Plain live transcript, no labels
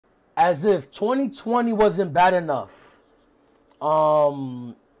as if 2020 wasn't bad enough.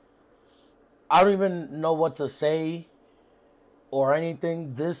 I don't even know what to say or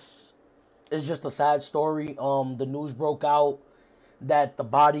anything. This is just a sad story. The news broke out that the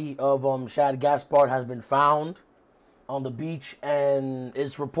body of Shad Gaspard has been found on the beach, and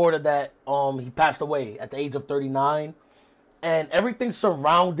it's reported that he passed away at the age of 39. And everything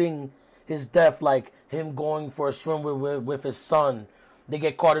surrounding his death, like him going for a swim with his son, they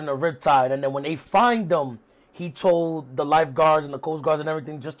get caught in a riptide, and then when they find them, he told the lifeguards and the coast guards and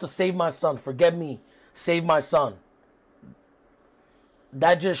everything, just to save my son, forget me, save my son.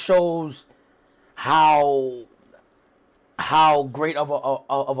 That just shows how great of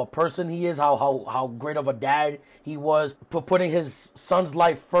a person he is, how great of a dad he was, putting his son's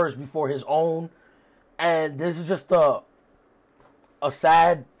life first before his own. And this is just a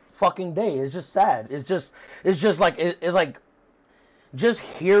sad fucking day. It's just sad. It's just like just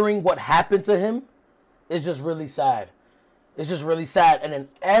hearing what happened to him is just really sad. It's just really sad. And then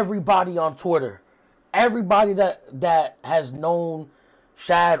everybody on Twitter, everybody that has known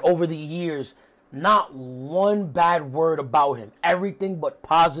Shad over the years, not one bad word about him. Everything but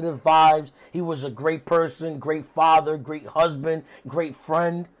positive vibes. He was a great person, great father, great husband, great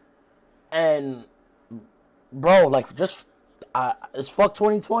friend. And bro, like, just it's fuck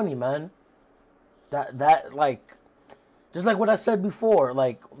 2020, man. That like, just like what I said before,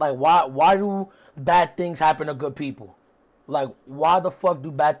 like why do bad things happen to good people? Like, why the fuck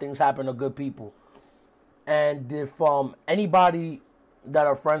do bad things happen to good people? And if anybody that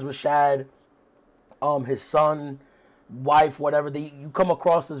are friends with Shad, his son, wife, whatever, you come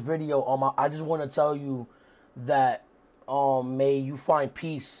across this video, I just want to tell you that may you find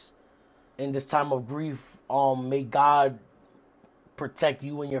peace in this time of grief. May God protect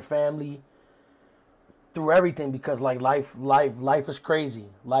you and your family through everything, because like life is crazy.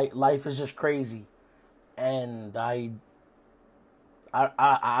 Life is just crazy, and I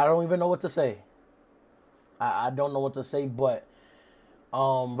don't even know what to say. I don't know what to say, but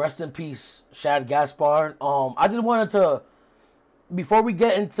rest in peace, Shad Gaspard. I just wanted to, before we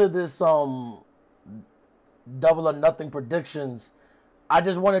get into this double or nothing predictions, I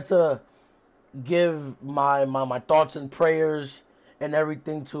just wanted to give my thoughts and prayers and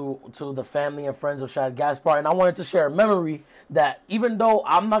everything to the family and friends of Shad Gaspard. And I wanted to share a memory that, even though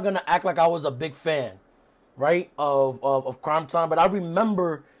I'm not going to act like I was a big fan, right, of Crime Time, but I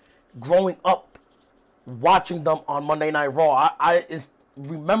remember growing up watching them on Monday Night Raw. I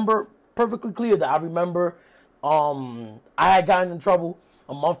remember perfectly clear that I remember I had gotten in trouble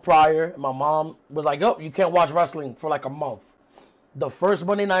a month prior, and my mom was like, "Oh, you can't watch wrestling for like a month." The first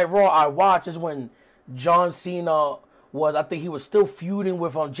Monday Night Raw I watched is when John Cena I think he was still feuding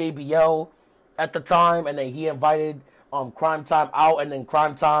with JBL at the time, and then he invited Crime Time out, and then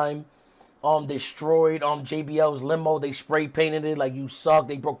Crime Time destroyed JBL's limo. They spray painted it like "you suck."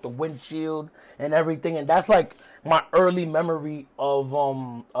 They broke the windshield and everything, and that's like my early memory of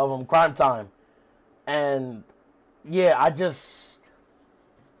Crime Time. And yeah, I just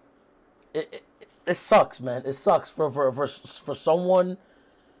it sucks, man. It sucks for someone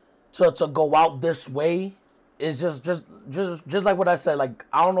to go out this way. It's just like what I said. Like,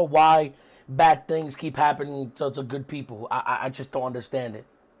 I don't know why bad things keep happening to good people. I just don't understand it.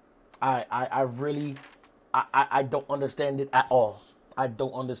 I really don't understand it at all. I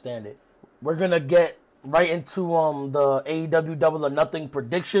don't understand it. We're gonna get right into the AEW Double or Nothing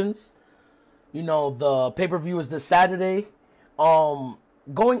predictions. You know, the pay-per-view is this Saturday.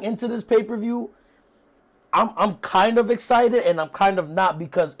 Going into this pay-per-view, I'm kind of excited and I'm kind of not,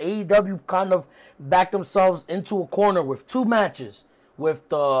 because AEW kind of backed themselves into a corner with two matches, with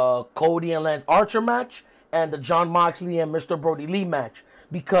the Cody and Lance Archer match and the Jon Moxley and Mr. Brody Lee match.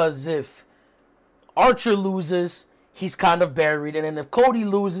 Because if Archer loses, he's kind of buried, and then if Cody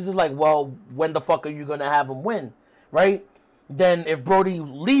loses, it's like, well, when the fuck are you gonna have him win, right? Then if Brody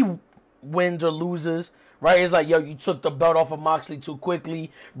Lee wins or loses, right, it's like, yo, you took the belt off of Moxley too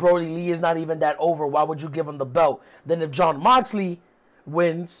quickly. Brody Lee is not even that over. Why would you give him the belt? Then if Jon Moxley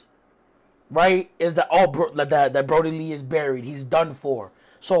wins, right, is that that Brody Lee is buried. He's done for.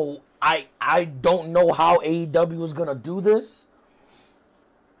 So I don't know how AEW is gonna do this,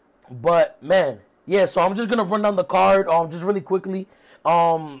 but man, yeah. So I'm just gonna run down the card just really quickly.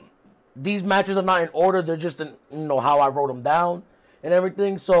 These matches are not in order. They're just in, how I wrote them down and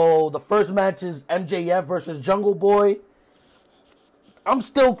everything. So the first match is MJF versus Jungle Boy. I'm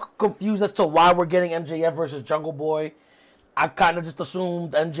still confused as to why we're getting MJF versus Jungle Boy. I kind of just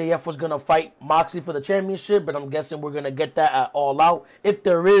assumed MJF was going to fight Moxley for the championship, but I'm guessing we're going to get that at All Out, if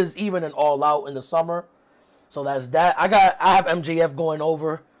there is even an All Out in the summer. So that's that. I have MJF going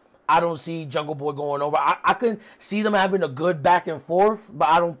over. I don't see Jungle Boy going over. I can see them having a good back and forth, but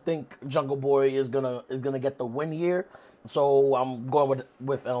I don't think Jungle Boy is gonna get the win here. So I'm going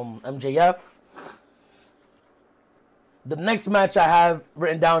with MJF. The next match I have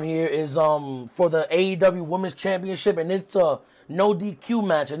written down here is for the AEW Women's Championship, and it's a no DQ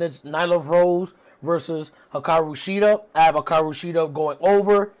match, and it's Nyla Rose versus Hikaru Shida. I have Hikaru Shida going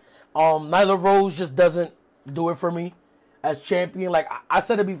over. Nyla Rose just doesn't do it for me as champion. Like I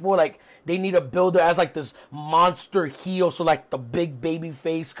said it before, like they need to build her as like this monster heel, so like the big baby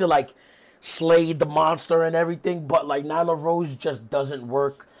face could like slay the monster and everything. But like Nyla Rose just doesn't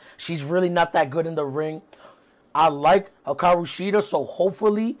work. She's really not that good in the ring. I like Hikaru Shida, so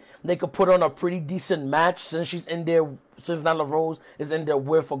hopefully they could put on a pretty decent match since she's in there. Since Nyla Rose is in there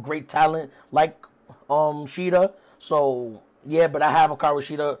with a great talent like Shida. So yeah, but I have Hikaru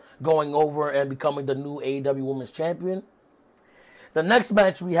Shida going over and becoming the new AEW Women's Champion. The next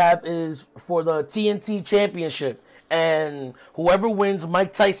match we have is for the TNT Championship, and whoever wins,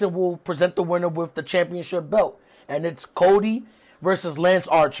 Mike Tyson will present the winner with the championship belt, and it's Cody versus Lance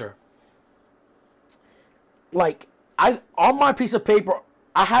Archer. Like, on my piece of paper,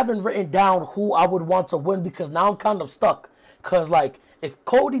 I haven't written down who I would want to win because now I'm kind of stuck. Because, like, if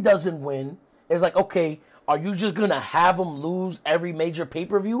Cody doesn't win, it's like, okay, are you just going to have him lose every major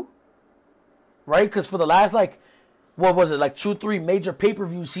pay-per-view? Right? Because for the last, like, what was it, like 2-3 major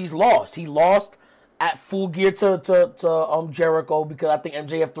pay-per-views, he's lost. He lost at Full Gear to Jericho because I think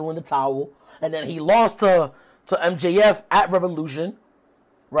MJF threw in the towel. And then he lost to MJF at Revolution,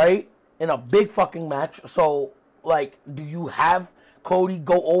 right? In a big fucking match. So, like, do you have Cody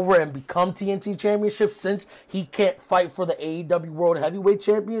go over and become TNT Championship since he can't fight for the AEW World Heavyweight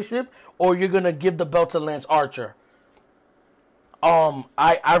Championship? Or you're going to give the belt to Lance Archer?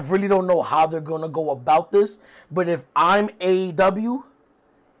 I really don't know how they're going to go about this. But if I'm AEW,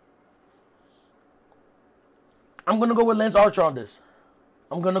 I'm going to go with Lance Archer on this.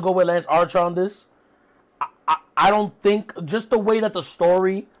 I don't think, just the way that the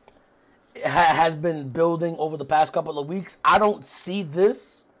story has been building over the past couple of weeks, I don't see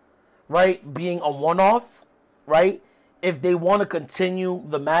this, right, being a one-off, right? If they want to continue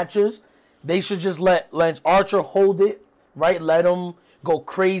the matches, they should just let Lance Archer hold it, right? Let him go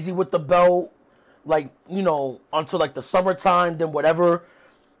crazy with the belt, like, you know, until like the summertime, then whatever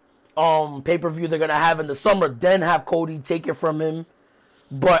pay-per-view they're gonna have in the summer, then have Cody take it from him.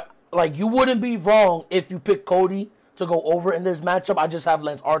 But like, you wouldn't be wrong if you pick Cody to go over in this matchup. I just have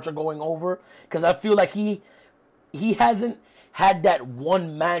Lance Archer going over because I feel like he hasn't had that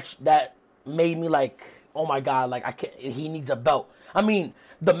one match that made me like, oh my god, like he needs a belt. I mean,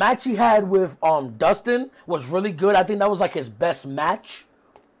 the match he had with Dustin was really good. I think that was like his best match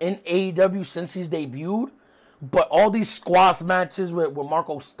in AEW since he's debuted. But all these squash matches with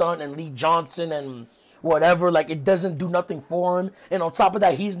Marco Stunt and Lee Johnson and whatever, like, it doesn't do nothing for him. And on top of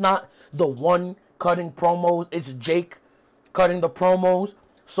that, he's not the one cutting promos. It's Jake cutting the promos.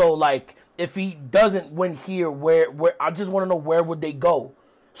 So, like, if he doesn't win here, where I just want to know where would they go.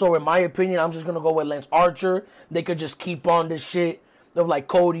 So, in my opinion, I'm just going to go with Lance Archer. They could just keep on this shit of, like,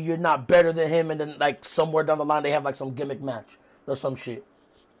 Cody, you're not better than him. And then, like, somewhere down the line, they have, like, some gimmick match or some shit.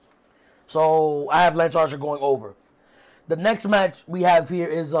 So, I have Lance Archer going over. The next match we have here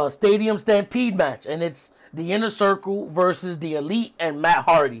is a Stadium Stampede match. And it's the Inner Circle versus the Elite and Matt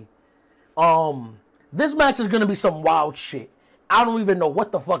Hardy. This match is going to be some wild shit. I don't even know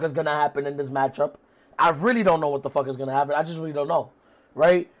what the fuck is going to happen in this matchup. I really don't know what the fuck is going to happen. I just really don't know.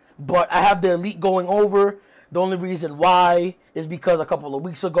 Right? But I have the Elite going over. The only reason why is because a couple of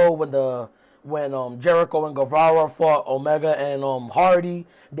weeks ago when Jericho and Guevara fought Omega and Hardy,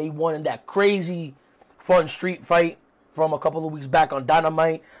 they won in that crazy fun street fight from a couple of weeks back on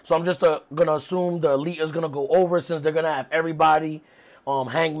Dynamite. So I'm just going to assume the Elite is going to go over since they're going to have everybody,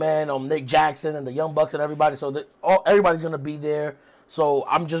 Hangman, Nick Jackson, and the Young Bucks and everybody. So everybody's going to be there. So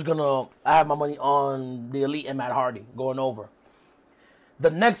I'm just going to have my money on the Elite and Matt Hardy going over. The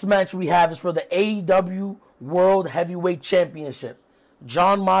next match we have is for the AEW World Heavyweight Championship.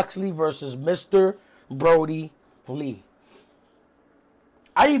 Jon Moxley versus Mr. Brody Lee.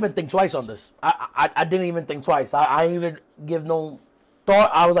 I didn't even think twice on this. I didn't even think twice. I didn't even give no thought.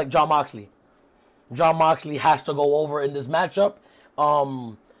 I was like, Jon Moxley. Jon Moxley has to go over in this matchup.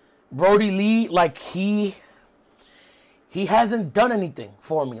 Brody Lee, like, he hasn't done anything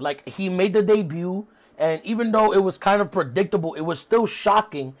for me. Like, he made the debut, and even though it was kind of predictable, it was still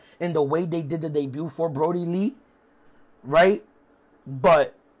shocking in the way they did the debut for Brody Lee, right?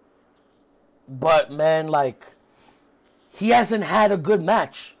 But man, like, he hasn't had a good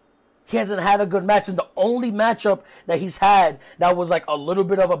match. he hasn't had a good match. And the only matchup that he's had that was like a little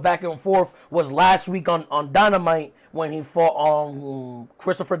bit of a back and forth was last week on Dynamite when he fought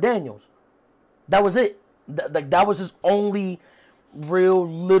Christopher Daniels. That was it. That was his only real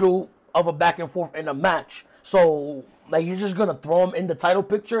little of a back and forth in a match. So, like, you're just going to throw him in the title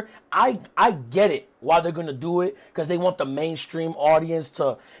picture. I get it why they're going to do it, because they want the mainstream audience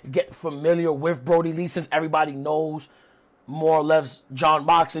to get familiar with Brody Lee, since everybody knows more or less Jon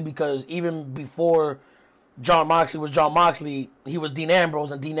Moxley, because even before Jon Moxley was Jon Moxley, he was Dean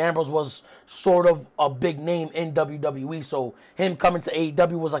Ambrose, and Dean Ambrose was sort of a big name in WWE, so him coming to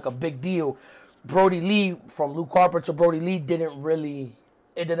AEW was like a big deal. Brody Lee, from Luke Harper to Brody Lee, didn't really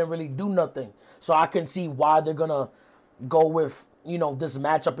do nothing. So I can see why they're gonna go with, you know, this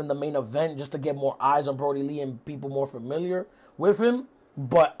matchup in the main event, just to get more eyes on Brody Lee and people more familiar with him.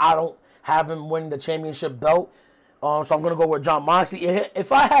 But I don't have him win the championship belt. So I'm going to go with Jon Moxley.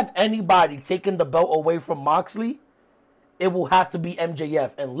 If I have anybody taking the belt away from Moxley, it will have to be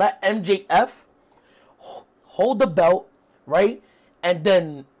MJF. And let MJF hold the belt, right? And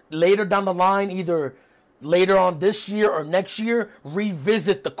then later down the line, either later on this year or next year,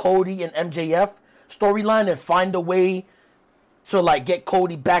 revisit the Cody and MJF storyline and find a way to, like, get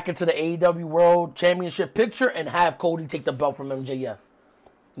Cody back into the AEW World Championship picture and have Cody take the belt from MJF.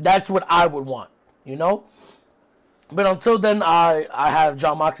 That's what I would want, you know? But until then, I have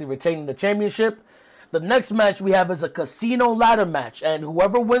Jon Moxley retaining the championship. The next match we have is a casino ladder match. And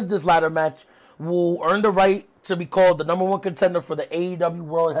whoever wins this ladder match will earn the right to be called the number one contender for the AEW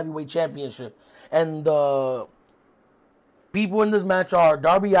World Heavyweight Championship. And the people in this match are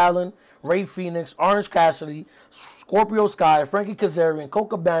Darby Allin, Rey Fenix, Orange Cassidy, Scorpio Sky, Frankie Kazarian, Colt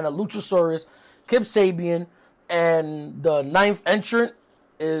Cabana, Luchasaurus, Kip Sabian. And the 9th entrant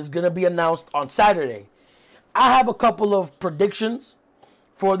is going to be announced on Saturday. I have a couple of predictions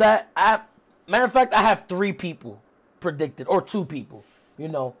for that. Matter of fact, I have 3 people predicted, or 2 people, you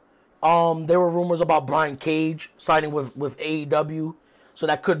know. There were rumors about Brian Cage signing with AEW, so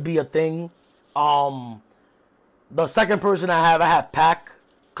that could be a thing. The second person I have Pac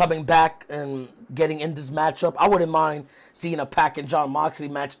coming back and getting in this matchup. I wouldn't mind seeing a Pac and Jon Moxley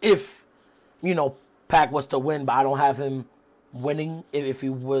match if, you know, Pac was to win, but I don't have him winning if he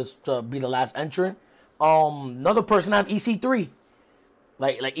was to be the last entrant. Another person I have EC3.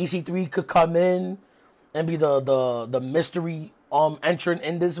 Like EC3 could come in and be the mystery entrant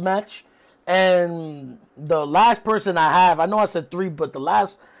in this match. And the last person I have, I know I said 3, but the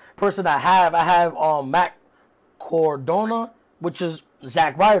last person I have Matt Cardona, which is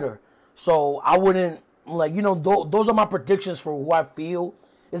Zack Ryder. So I wouldn't, like, you know, those are my predictions for who I feel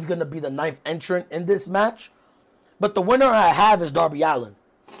is going to be the 9th entrant in this match. But the winner I have is Darby Allin.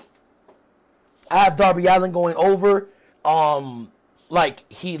 I have Darby Allin going over.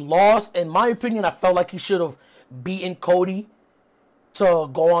 Like, he lost. In my opinion, I felt like he should have beaten Cody to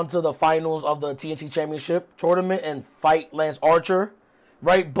go on to the finals of the TNT Championship tournament and fight Lance Archer,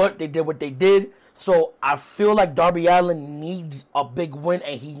 right? But they did what they did. So I feel like Darby Allin needs a big win,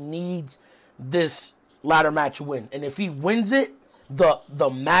 and he needs this ladder match win. And if he wins it, the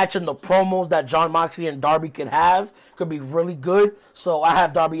match and the promos that Jon Moxley and Darby could have could be really good. So I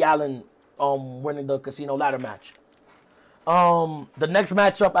have Darby Allin winning the casino ladder match. The next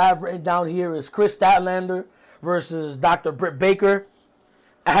matchup I have written down here is Chris Statlander versus Dr. Britt Baker.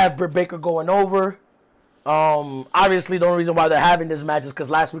 I have Britt Baker going over. Obviously, the only reason why they're having this match is because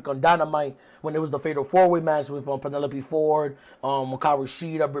last week on Dynamite, when it was the Fatal 4-Way match with Penelope Ford, Hikaru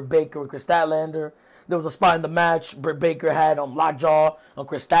Shida, Britt Baker, and Chris Statlander, there was a spot in the match. Britt Baker had lockjaw on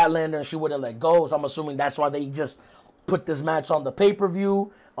Chris Statlander, and she wouldn't let go. So I'm assuming that's why they just put this match on the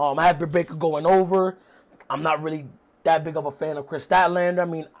pay-per-view. I have Britt Baker going over. I'm not really that big of a fan of Chris Statlander. I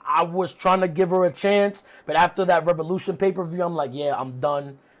mean, I was trying to give her a chance, but after that Revolution pay-per-view, I'm like, yeah, I'm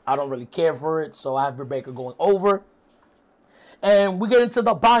done. I don't really care for it, so I have Britt Baker going over. And we get into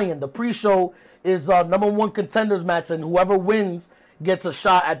the buy-in. The pre-show is number one contenders match, and whoever wins gets a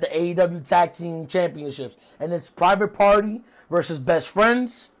shot at the AEW Tag Team Championships. And it's Private Party versus Best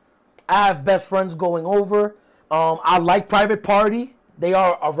Friends. I have Best Friends going over. I like Private Party. They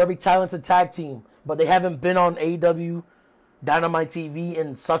are a very talented tag team, but they haven't been on AEW Dynamite TV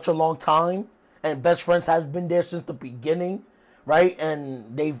in such a long time. And Best Friends has been there since the beginning, right?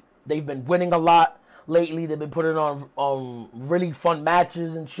 And they've been winning a lot lately. They've been putting on really fun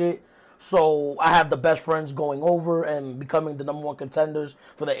matches and shit. So I have the Best Friends going over and becoming the number one contenders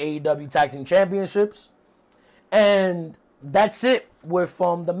for the AEW Tag Team Championships. And that's it with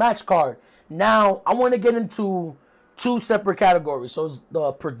the match card. Now I want to get into 2 separate categories. So it's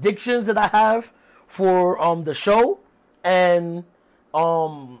the predictions that I have for the show, and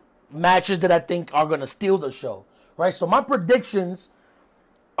matches that I think are going to steal the show, right? So my predictions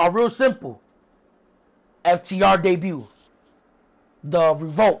are real simple. FTR debut. The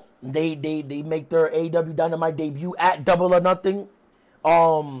Revolt. They make their AEW Dynamite debut at Double or Nothing.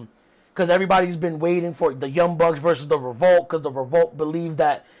 Because everybody's been waiting for the Young Bucks versus the Revolt, because the Revolt believe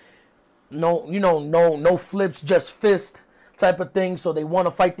that no flips, just fist type of thing. So they want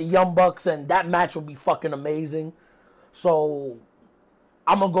to fight the Young Bucks, and that match will be fucking amazing. So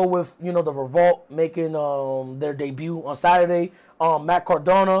I'm gonna go with the Revolt making their debut on Saturday. Matt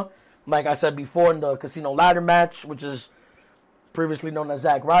Cardona, like I said before, in the Casino Ladder match, which is previously known as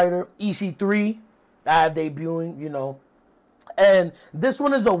Zack Ryder. EC3 debuting, and this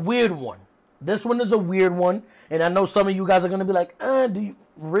one is a weird one. And I know some of you guys are gonna be like, do you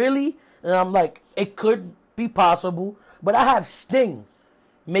really? And I'm like, it could be possible, but I have Sting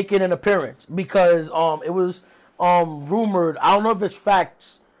making an appearance because it was rumored. I don't know if it's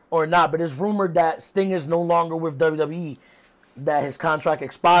facts or not, but it's rumored that Sting is no longer with WWE, that his contract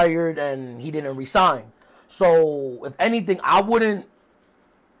expired and he didn't resign. So if anything, I would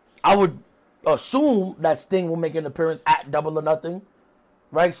assume that Sting will make an appearance at Double or Nothing,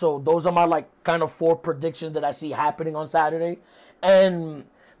 right? So those are my kind of 4 predictions that I see happening on Saturday. And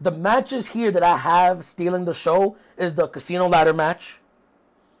the matches here that I have stealing the show is the Casino Ladder match.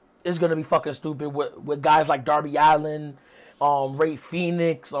 It's gonna be fucking stupid with guys like Darby Allin, Ray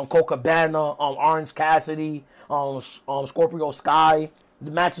Phoenix, Cole Cabana, Orange Cassidy, Scorpio Sky.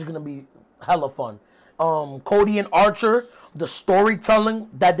 The match is gonna be hella fun. Cody and Archer, the storytelling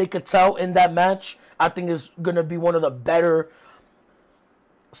that they could tell in that match, I think is going to be one of the better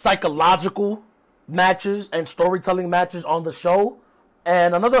psychological matches and storytelling matches on the show.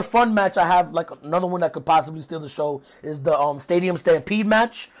 And another fun match I have, another one that could possibly steal the show, is the Stadium Stampede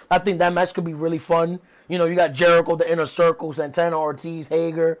match. I think that match could be really fun. You got Jericho, the Inner Circle, Santana, Ortiz,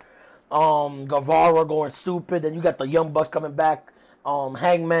 Hager, Guevara going stupid. Then you got the Young Bucks coming back,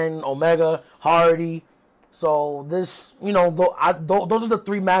 Hangman, Omega, Hardy. So this, those are the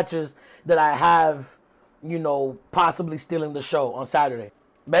 3 matches that I have, possibly stealing the show on Saturday.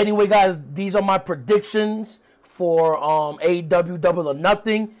 But anyway, guys, these are my predictions for AEW Double or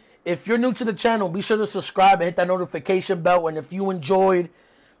Nothing. If you're new to the channel, be sure to subscribe and hit that notification bell. And if you enjoyed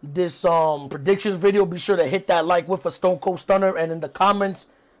this predictions video, be sure to hit that like with a Stone Cold Stunner. And in the comments,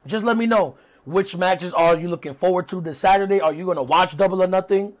 just let me know which matches are you looking forward to this Saturday. Are you going to watch Double or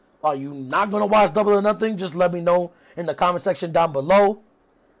Nothing? Are you not going to watch Double or Nothing? Just let me know in the comment section down below.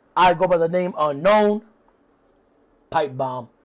 I go by the name Unknown. Pipe Bomb.